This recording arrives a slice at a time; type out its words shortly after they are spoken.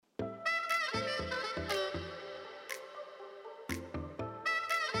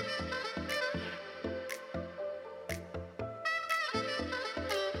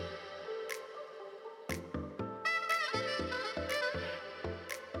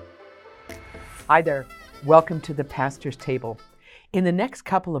Hi there. Welcome to the Pastor's Table. In the next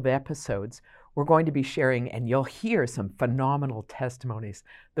couple of episodes, we're going to be sharing, and you'll hear some phenomenal testimonies.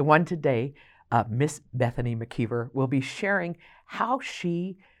 The one today, Miss Bethany McKeever, will be sharing how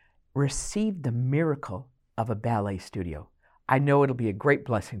she received the miracle of a ballet studio. I know it'll be a great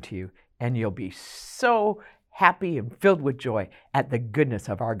blessing to you, and you'll be so happy and filled with joy at the goodness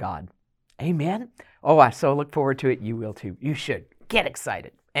of our God. Amen? Oh, I so look forward to it. You will too. You should. Get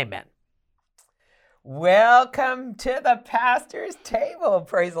excited. Amen. Welcome to the Pastor's Table.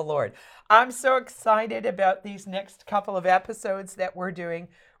 Praise the Lord. I'm so excited about these next couple of episodes that we're doing.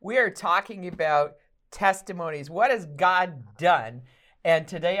 We are talking about testimonies. What has God done? And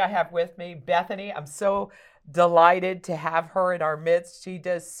today I have with me Bethany. I'm so delighted to have her in our midst. She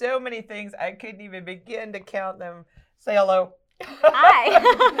does so many things. I couldn't even begin to count them. Say hello.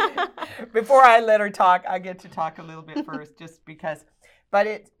 Hi. Before I let her talk, I get to talk a little bit first just because.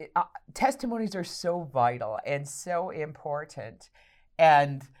 But testimonies are so vital and so important,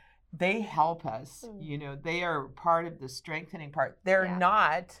 and they help us. You know, they are part of the strengthening part. They're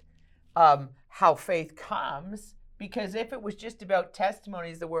not how faith comes, because if it was just about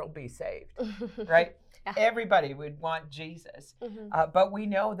testimonies, the world would be saved, right? Yeah. Everybody would want Jesus. But we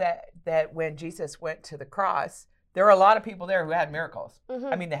know that when Jesus went to the cross, there were a lot of people there who had miracles.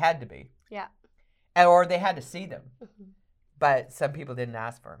 I mean, they had to be. Yeah. Or they had to see them. But some people didn't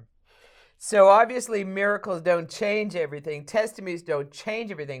ask for them. So obviously miracles don't change everything. Testimonies don't change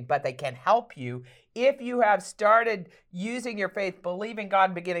everything, but they can help you. If you have started using your faith, believing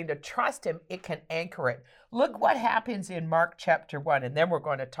God, and beginning to trust Him, it can anchor it. Look what happens in Mark chapter 1, and then we're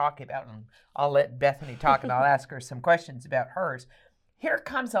going to talk about, and I'll let Bethany talk, and I'll ask her some questions about hers. Here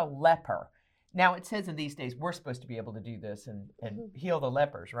comes a leper. Now, it says in these days, we're supposed to be able to do this and heal the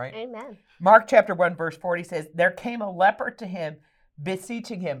lepers, right? Amen. Mark chapter 1, verse 40 says, there came a leper to him,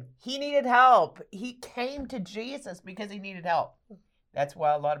 beseeching him. He needed help. He came to Jesus because he needed help. That's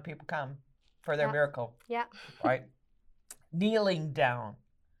why a lot of people come for their miracle. Yeah. Right? Kneeling down.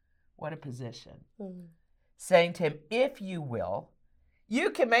 What a position. Saying to him, if you will, you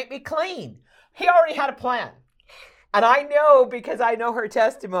can make me clean. He already had a plan. And I know, because I know her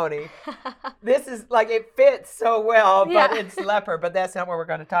testimony, this is like, it fits so well, but it's leper, but that's not what we're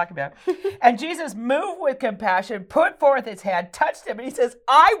going to talk about. And Jesus moved with compassion, put forth his hand, touched him, and he says,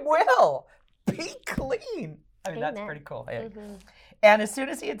 I will be clean. I mean, that's pretty cool. And as soon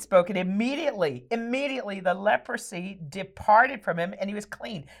as he had spoken, immediately, the leprosy departed from him, and he was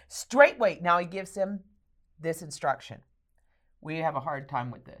clean. Straightway, now he gives him this instruction. We have a hard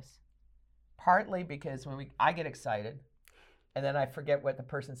time with this. Partly because I get excited, and then I forget what the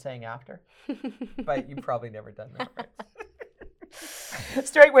person's saying after. But you've probably never done that, right?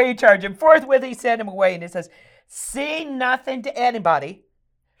 Straightway he charged him. Forthwith he sent him away, and it says, say nothing to anybody,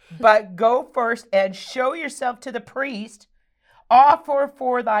 but go first and show yourself to the priest. Offer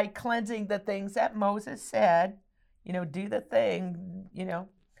for thy cleansing the things that Moses said. You know, do the thing, you know.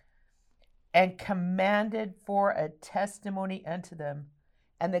 And commanded for a testimony unto them.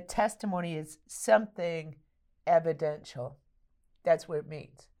 And the testimony is something evidential. That's what it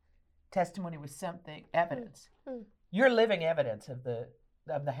means. Testimony was something, evidence. You're living evidence of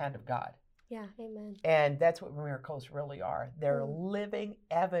the hand of God. Yeah, amen. And that's what miracles really are. They're living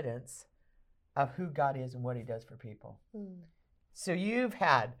evidence of who God is and what He does for people. So you've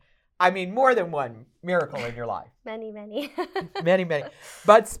had, I mean, more than one miracle in your life. Many. Many.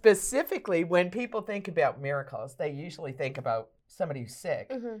 But specifically, when people think about miracles, they usually think about somebody who's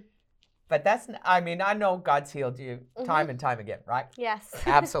sick. But that's, I mean, I know God's healed you time and time again, right? Yes.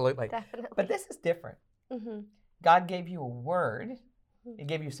 Absolutely. Definitely. But this is different. God gave you a word. He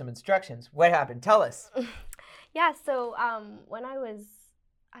gave you some instructions. What happened? Tell us. Yeah, so when I was,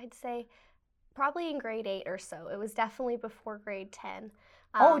 I'd say, probably in grade 8 or so. It was definitely before grade 10.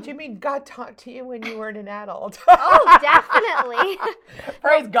 Do you mean God talked to you when you weren't an adult? Oh, definitely.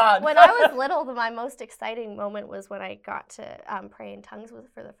 Praise God. When I was little, my most exciting moment was when I got to pray in tongues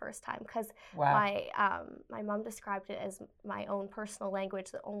for the first time, because my mom described it as my own personal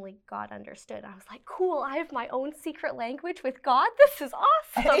language that only God understood. I was like, cool, I have my own secret language with God? This is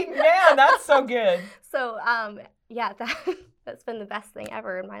awesome. Amen. That's so good. So, that's been the best thing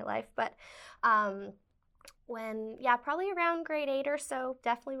ever in my life. But probably around grade 8 or so,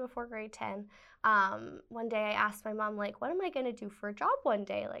 definitely before grade 10, one day I asked my mom, like, what am I going to do for a job one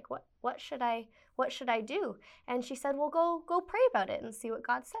day? Like, what should I do? And she said, well, go pray about it and see what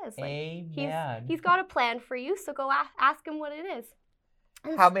God says. Like, Amen. He's got a plan for you, so go ask him what it is.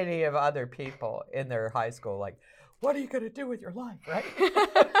 And how many of other people in their high school, like, what are you going to do with your life, right?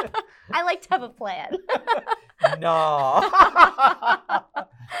 I like to have a plan. No.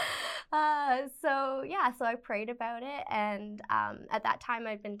 So so I prayed about it, and at that time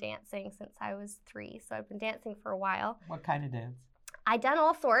I'd been dancing since I was 3, so I've been dancing for a while. What kind of dance? I'd done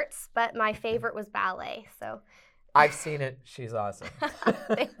all sorts, but my favorite was ballet, so. I've seen it. She's awesome.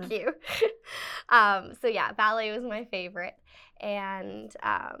 Thank you. So yeah, ballet was my favorite, and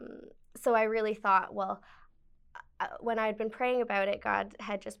so I really thought, well, when I had been praying about it, God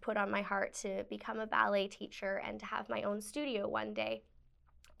had just put on my heart to become a ballet teacher and to have my own studio one day.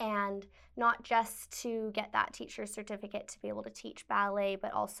 And not just to get that teacher's certificate to be able to teach ballet,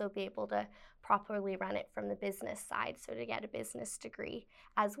 but also be able to properly run it from the business side, so to get a business degree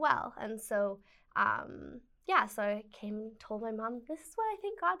as well. And so, so I came and told my mom, this is what I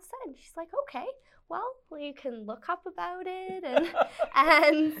think God said. She's like, okay, well, you can look up about it.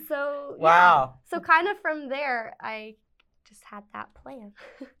 And so, wow. So kind of from there, I just had that plan.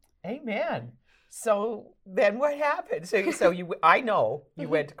 Amen. So then what happened? So you, I know you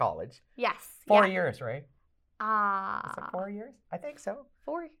went to college. Yes. 4 years, right? Is it 4 years? I think so.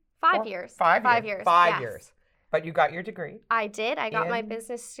 5 years. 5 years. 5 yes. years. But you got your degree. I did. I got my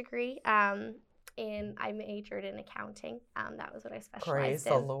business degree. And I majored in accounting. That was what I specialized in. Praise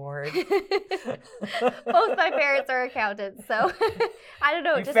the Lord. Both my parents are accountants, so I don't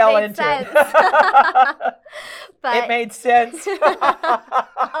know. It just fell made into sense. But it made sense.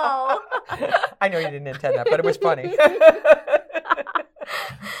 Oh. I know you didn't intend that, but it was funny.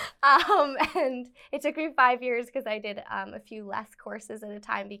 And it took me 5 years because I did a few less courses at a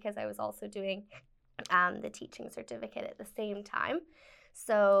time because I was also doing the teaching certificate at the same time.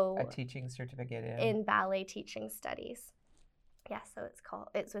 So a teaching certificate in ballet teaching studies. Yeah, so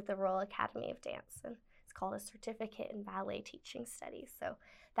it's with the Royal Academy of Dance, and it's called a certificate in ballet teaching studies. So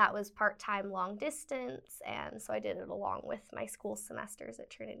that was part-time, long distance, and so I did it along with my school semesters at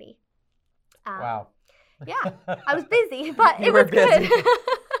Trinity. Wow. Yeah, I was busy, but it was busy. Good.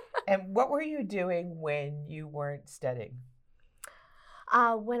 And what were you doing when you weren't studying?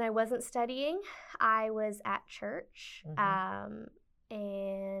 When I wasn't studying, I was at church. Mm-hmm.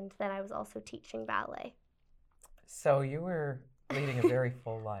 And then I was also teaching ballet. So you were leading a very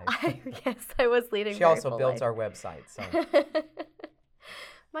full life. Yes, I was leading. She also builds our website, so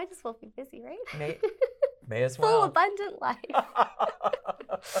might as well be busy, right? May as well. Full abundant life.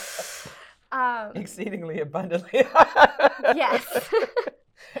 Exceedingly abundantly. Yes.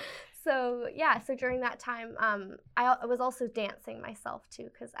 So during that time, I was also dancing myself too,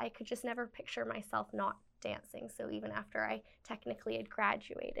 because I could just never picture myself not dancing. So even after I technically had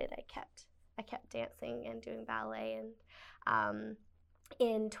graduated, I kept dancing and doing ballet. And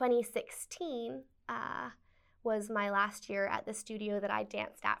in 2016 was my last year at the studio that I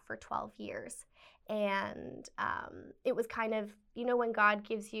danced at for 12 years. And it was kind of, when God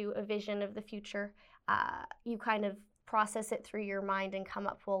gives you a vision of the future, you kind of process it through your mind and come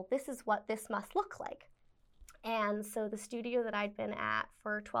up, well, this is what this must look like. And so the studio that I'd been at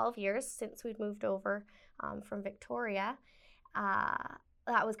for 12 years since we'd moved over from Victoria,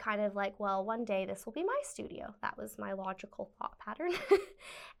 that was kind of like, well, one day this will be my studio. That was my logical thought pattern.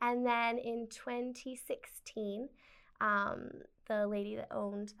 And then in 2016, the lady that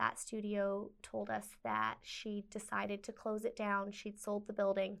owned that studio told us that she decided to close it down. She'd sold the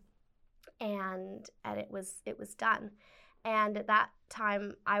building, and it was done. And at that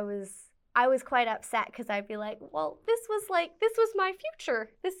time, I was quite upset because I'd be like, well, this was my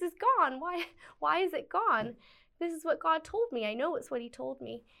future. This is gone. Why is it gone? This is what God told me. I know it's what he told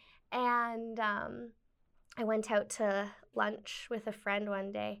me. And I went out to lunch with a friend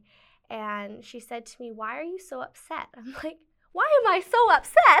one day, and she said to me, why are you so upset? I'm like, why am I so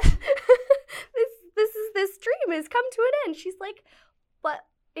upset? This dream has come to an end. She's like, but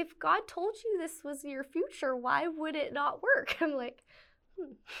if God told you this was your future, why would it not work? I'm like,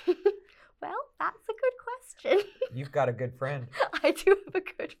 well, that's a good question. You've got a good friend. I do have a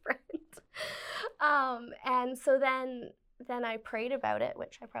good friend. And so then I prayed about it,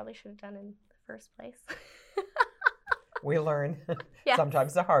 which I probably should have done in the first place. We learn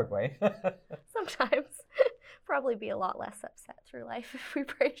sometimes the hard way. Sometimes. Probably be a lot less upset through life if we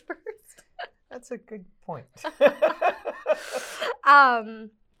prayed first. That's a good point.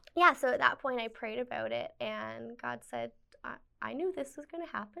 So at that point I prayed about it, and God said, I knew this was going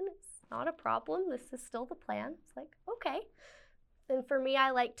to happen. It's not a problem. This is still the plan. It's like, okay. And for me,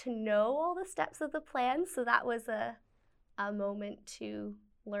 I like to know all the steps of the plan, so that was a moment to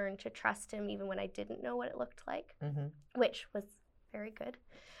learn to trust him even when I didn't know what it looked like, which was very good.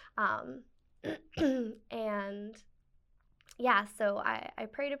 And so I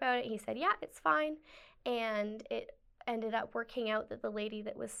prayed about it. He said, yeah, it's fine. And it ended up working out that the lady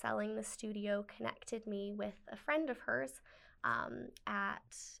that was selling the studio connected me with a friend of hers at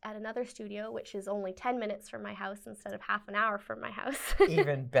another studio, which is only 10 minutes from my house instead of half an hour from my house.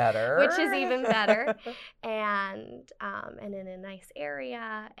 Even better. Which is even better. And in a nice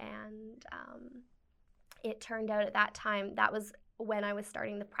area. And it turned out at that time, that was when I was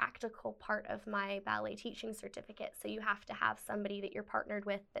starting the practical part of my ballet teaching certificate. So you have to have somebody that you're partnered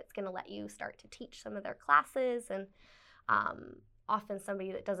with that's going to let you start to teach some of their classes. And often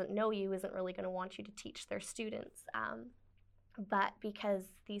somebody that doesn't know you isn't really going to want you to teach their students. But because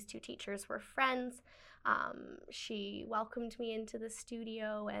these two teachers were friends, she welcomed me into the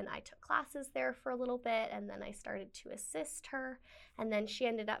studio, and I took classes there for a little bit, and then I started to assist her. And then she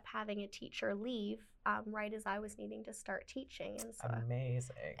ended up having a teacher leave right as I was needing to start teaching. And so,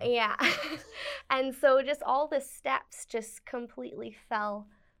 amazing. Yeah. And so just all the steps just completely fell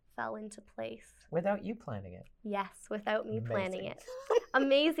into place. Without you planning it. Yes, without me planning it.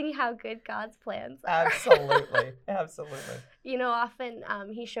 Amazing how good God's plans are. Absolutely. Absolutely. You know, often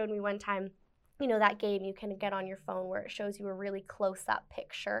he showed me one time, you know, that game you can get on your phone where it shows you a really close-up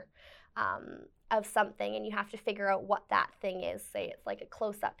picture of something, and you have to figure out what that thing is. Say it's like a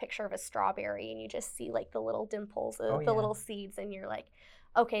close-up picture of a strawberry, and you just see like the little dimples, the little seeds, and you're like,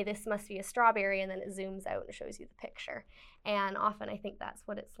 okay, this must be a strawberry, and then it zooms out and shows you the picture. And often I think that's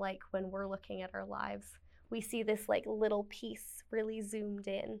what it's like when we're looking at our lives. We see this like little piece really zoomed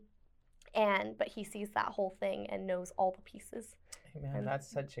in, but he sees that whole thing and knows all the pieces. Man, and that's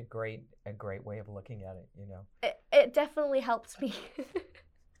such a great way of looking at it, you know. It definitely helped me.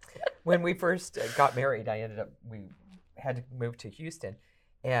 When we first got married, we had to move to Houston.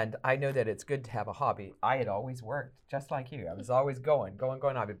 And I know that it's good to have a hobby. I had always worked just like you. I was always going.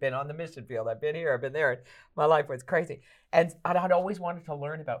 I've been on the mission field. I've been here. I've been there. My life was crazy. And I'd always wanted to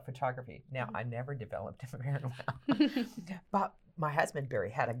learn about photography. Now, I never developed it very well. But my husband, Barry,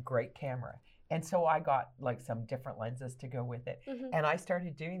 had a great camera. And so I got like some different lenses to go with it. And I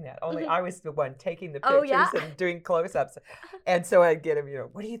started doing that. Only I was the one taking the pictures and doing close-ups. And so I'd get him, you know,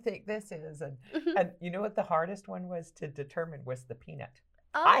 what do you think this is? And you know what the hardest one was to determine was the peanut.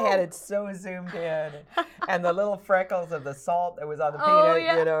 Oh. I had it so zoomed in, and the little freckles of the salt that was on the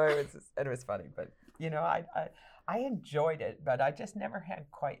peanut, you know, it was funny. But you know, I enjoyed it, but I just never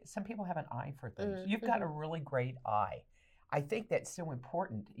had quite. Some people have an eye for things. You've got a really great eye. I think that's so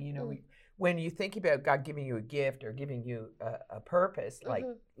important. You know, when you think about God giving you a gift or giving you a purpose,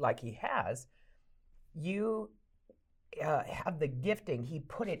 like He has, you have the gifting. He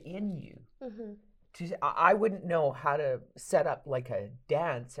put it in you. I wouldn't know how to set up like a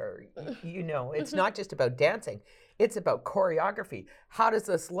dance or, you know, it's not just about dancing. It's about choreography. How does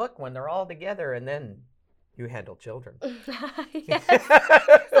this look when they're all together? And then you handle children. Yes.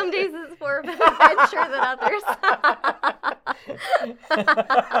 Some days it's more of an adventure than others.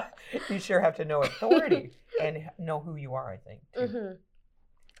 You sure have to know authority and know who you are, I think, too.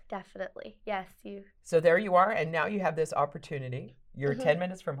 Definitely. Yes, you. So there you are, and now you have this opportunity. You're 10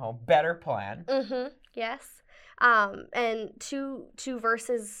 minutes from home. Better plan. Yes. And two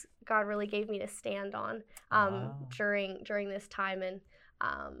verses God really gave me to stand on during this time, and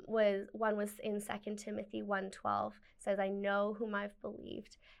one was in 2 Timothy 1:12. Says, "I know whom I've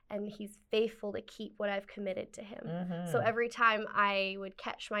believed, and He's faithful to keep what I've committed to Him." So every time I would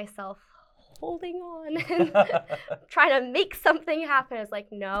catch myself holding on and trying to make something happen, I was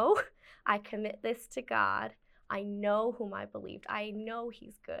like, no, I commit this to God. I know whom I believed. I know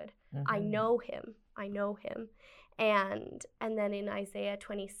He's good. I know Him. And then in Isaiah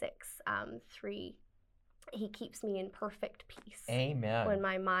 26:3, He keeps me in perfect peace. Amen. When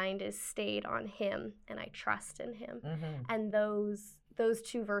my mind is stayed on Him and I trust in Him. And those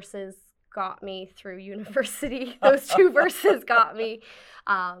two verses got me through university. Those two verses got me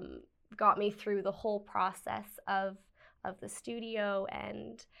through the whole process of the studio,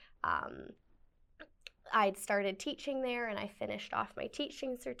 and I'd started teaching there, and I finished off my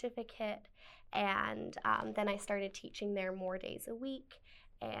teaching certificate, and then I started teaching there more days a week.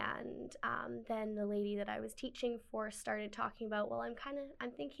 And then the lady that I was teaching for started talking about, well,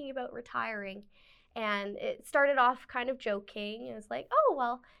 I'm thinking about retiring. And it started off kind of joking. It was like, oh,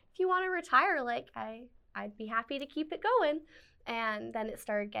 well, if you want to retire, like I'd be happy to keep it going. And then it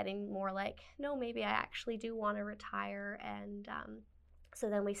started getting more like, no, maybe I actually do want to retire. And so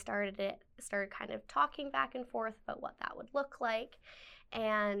then we started kind of talking back and forth about what that would look like.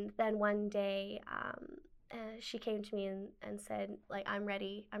 And then one day she came to me and said, like, I'm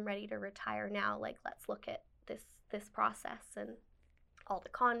ready to retire now. Like, let's look at this process and all the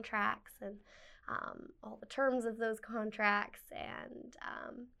contracts and all the terms of those contracts.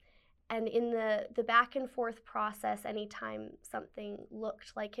 And in the back and forth process, anytime something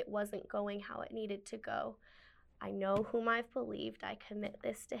looked like it wasn't going how it needed to go, I know whom I've believed. I commit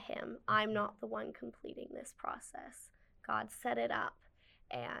this to him. I'm not the one completing this process. God set it up,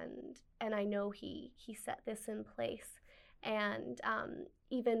 and I know he set this in place. And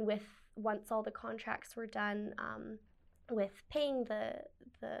even with, once all the contracts were done, with paying the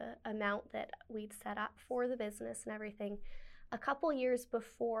amount that we'd set up for the business and everything, a couple years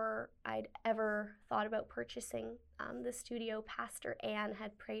before I'd ever thought about purchasing the studio, Pastor Ann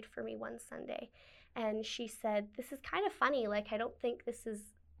had prayed for me one Sunday, and she said, "This is kind of funny. Like, I don't think this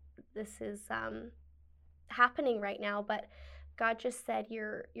is happening right now, but God just said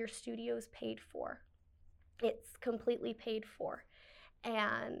your studio's paid for. It's completely paid for."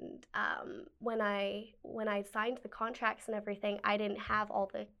 And when I signed the contracts and everything, I didn't have all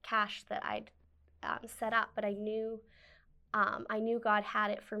the cash that I'd set up, but I knew God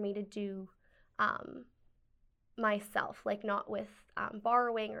had it for me to do myself, like not with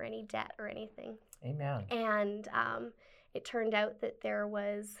borrowing or any debt or anything. Amen. And it turned out that there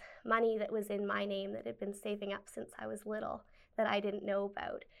was money that was in my name that had been saving up since I was little that I didn't know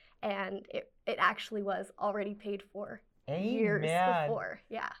about, and it actually was already paid for. Amen. Years before.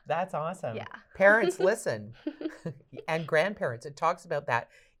 Yeah. That's awesome. Yeah. Parents, listen. And grandparents, it talks about that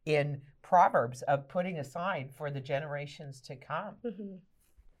in Proverbs, of putting aside for the generations to come. Mm-hmm.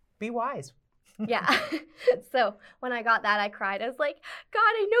 Be wise. Yeah. So when I got that, I cried. I was like, God,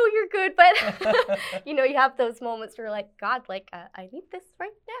 I know you're good, but you have those moments where you're like, God, like, I need this right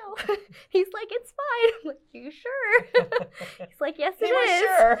now. He's like, it's fine. I'm like, you sure? He's like, yes, it is.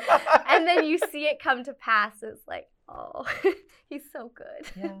 Sure. And then you see it come to pass. It's like, oh, he's so good.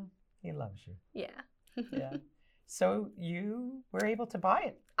 Yeah, he loves you. Yeah. Yeah. So you were able to buy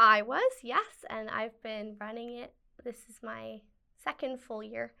it. I was, yes. And I've been running it. This is my second full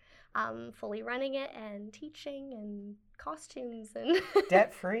year. Fully running it and teaching and costumes and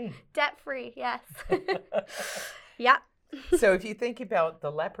debt-free. Debt-free, yes. Yeah. So if you think about the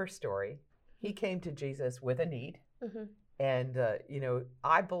leper story, he came to Jesus with a need. Mm-hmm. And,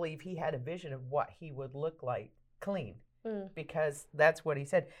 I believe he had a vision of what he would look like clean, because that's what he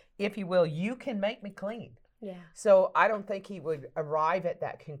said. If you will, you can make me clean. Yeah. So I don't think he would arrive at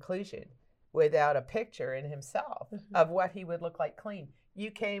that conclusion without a picture in himself of what he would look like clean. You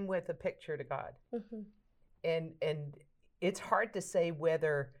came with a picture to God. Mm-hmm. And it's hard to say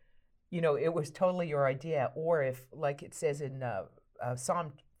whether, it was totally your idea, or if, like it says in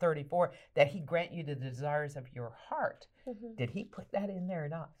Psalm 34, that he grant you the desires of your heart. Mm-hmm. Did he put that in there or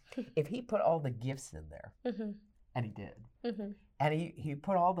not? If he put all the gifts in there, and he did, and he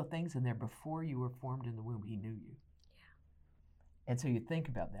put all the things in there before you were formed in the womb, he knew you. And so you think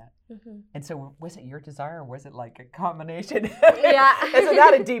about that. Mm-hmm. And so was it your desire, or was it like a combination? Yeah. Isn't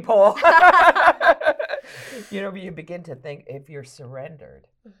that a deep hole? You begin to think, if you're surrendered,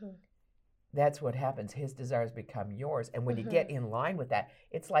 that's what happens. His desires become yours. And when you get in line with that,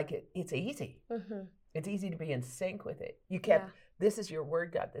 it's like it's easy. It's easy to be in sync with it. You kept, this is your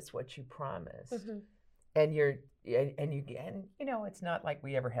word, God. This is what you promised. And it's not like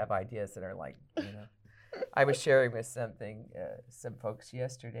we ever have ideas that are like, I was sharing with some folks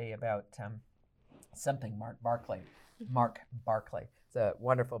yesterday about something Mark Barclay. He's a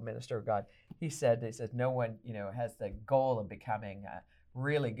wonderful minister of God. He said, no one, has the goal of becoming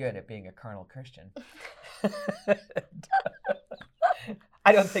really good at being a carnal Christian.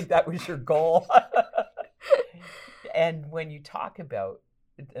 I don't think that was your goal. And when you talk about,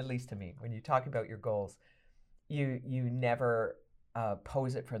 at least to me, when you talk about your goals, you never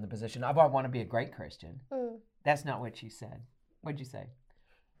pose it from the position of, I want to be a great Christian. That's not what you said. What'd you say?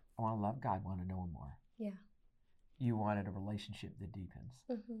 I want to love God, want to know him more. Yeah. You wanted a relationship that deepens.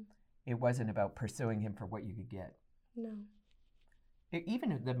 It wasn't about pursuing him for what you could get. No.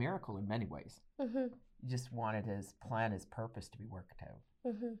 Even the miracle in many ways. You just wanted his plan, his purpose to be worked out.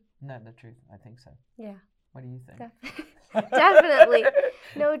 Isn't that the truth? I think so. Yeah. What do you think? Definitely.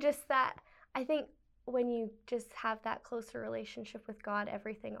 No, just that. I think when you just have that closer relationship with God,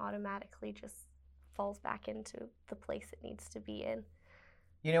 everything automatically just falls back into the place it needs to be in.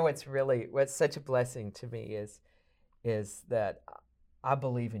 What's such a blessing to me is that I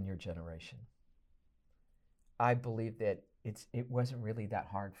believe in your generation. I believe that it wasn't really that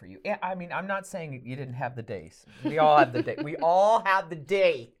hard for you. I mean, I'm not saying you didn't have the days. We all have the day. We all have the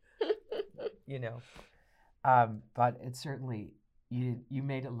day. But it certainly you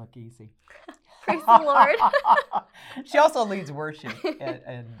made it look easy. Praise the Lord. She also leads worship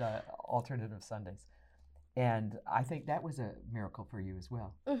and alternative Sundays. And I think that was a miracle for you as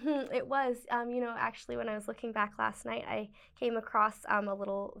well. It was. Actually, when I was looking back last night, I came across a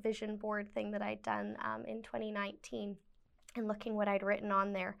little vision board thing that I'd done in 2019, and looking what I'd written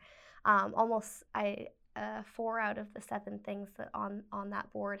on there. I 4 out of the 7 things that on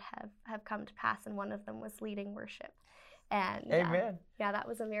that board have come to pass, and one of them was leading worship. And Amen. Yeah, that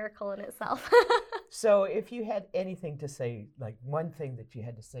was a miracle in itself. So if you had anything to say, like one thing that you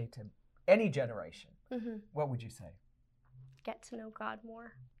had to say to any generation, what would you say? Get to know God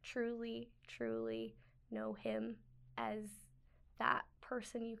more. Truly, truly know Him as that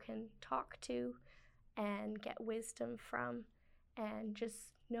person you can talk to and get wisdom from, and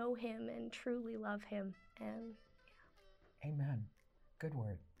just know Him and truly love Him. And Amen. Good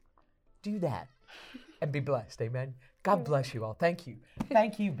word. Do that and be blessed. Amen. God bless you all. Thank you.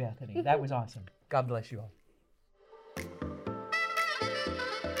 Thank you, Bethany. That was awesome. God bless you all.